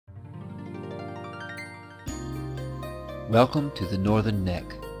Welcome to the Northern Neck,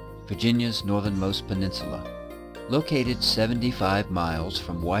 Virginia's northernmost peninsula. Located 75 miles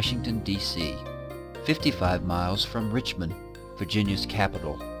from Washington, D.C., 55 miles from Richmond, Virginia's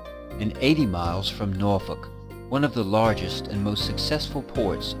capital, and 80 miles from Norfolk, one of the largest and most successful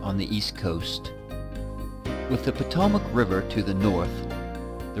ports on the East Coast. With the Potomac River to the north,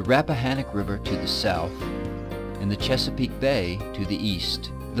 the Rappahannock River to the south, and the Chesapeake Bay to the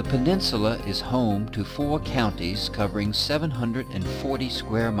east, the peninsula is home to 4 counties covering 740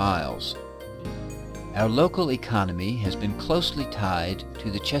 square miles. Our local economy has been closely tied to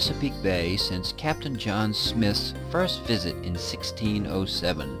the Chesapeake Bay since Captain John Smith's first visit in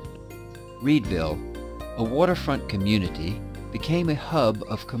 1607. Reedville, a waterfront community, became a hub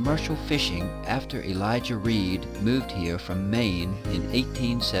of commercial fishing after Elijah Reed moved here from Maine in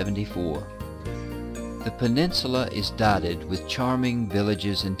 1874. The peninsula is dotted with charming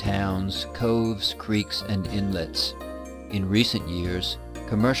villages and towns, coves, creeks, and inlets. In recent years,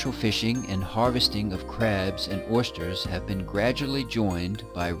 commercial fishing and harvesting of crabs and oysters have been gradually joined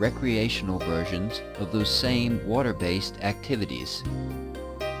by recreational versions of those same water-based activities.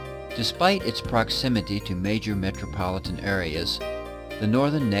 Despite its proximity to major metropolitan areas, the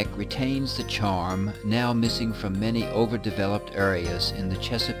Northern Neck retains the charm now missing from many overdeveloped areas in the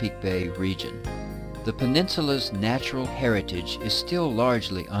Chesapeake Bay region. The peninsula's natural heritage is still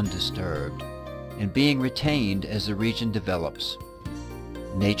largely undisturbed and being retained as the region develops.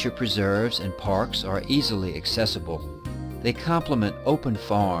 Nature preserves and parks are easily accessible. They complement open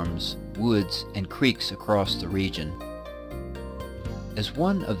farms, woods, and creeks across the region. As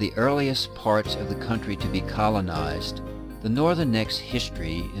one of the earliest parts of the country to be colonized, the Northern Neck's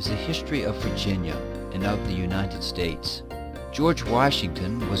history is the history of Virginia and of the United States. George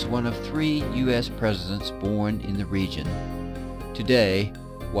Washington was one of 3 U.S. presidents born in the region. Today,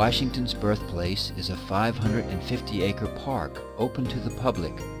 Washington's birthplace is a 550-acre park open to the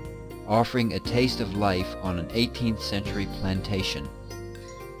public, offering a taste of life on an 18th century plantation.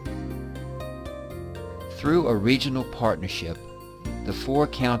 Through a regional partnership, the 4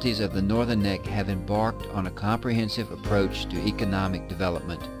 counties of the Northern Neck have embarked on a comprehensive approach to economic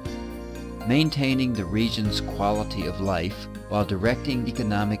development. Maintaining the region's quality of life while directing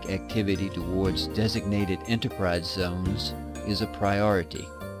economic activity towards designated enterprise zones is a priority.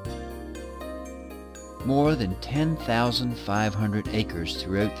 More than 10,500 acres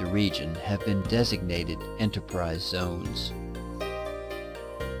throughout the region have been designated enterprise zones.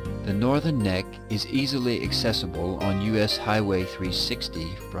 The Northern Neck is easily accessible on U.S. Highway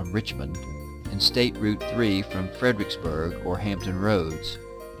 360 from Richmond and State Route 3 from Fredericksburg or Hampton Roads.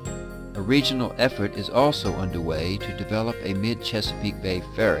 A regional effort is also underway to develop a mid-Chesapeake Bay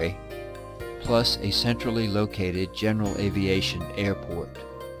ferry, plus a centrally located general aviation airport.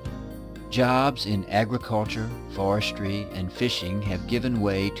 Jobs in agriculture, forestry, and fishing have given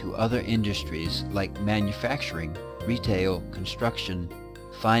way to other industries like manufacturing, retail, construction,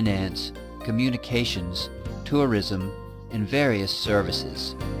 finance, communications, tourism, and various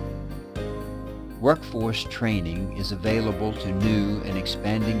services. Workforce training is available to new and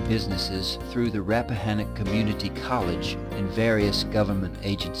expanding businesses through the Rappahannock Community College and various government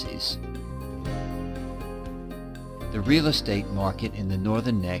agencies. The real estate market in the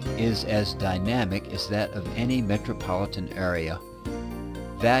Northern Neck is as dynamic as that of any metropolitan area.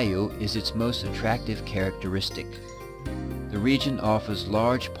 Value is its most attractive characteristic. The region offers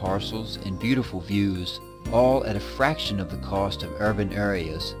large parcels and beautiful views, all at a fraction of the cost of urban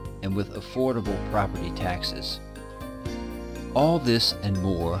areas, and with affordable property taxes. All this and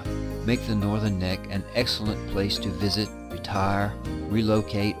more make the Northern Neck an excellent place to visit, retire,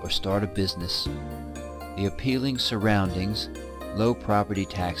 relocate, or start a business. The appealing surroundings, low property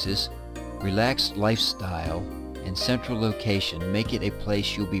taxes, relaxed lifestyle, and central location make it a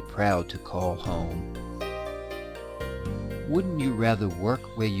place you'll be proud to call home. Wouldn't you rather work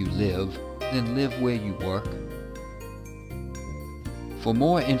where you live than live where you work? For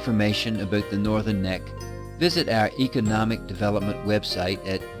more information about the Northern Neck, visit our economic development website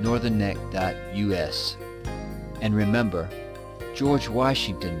at northernneck.us. And remember, George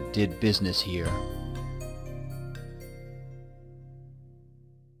Washington did business here.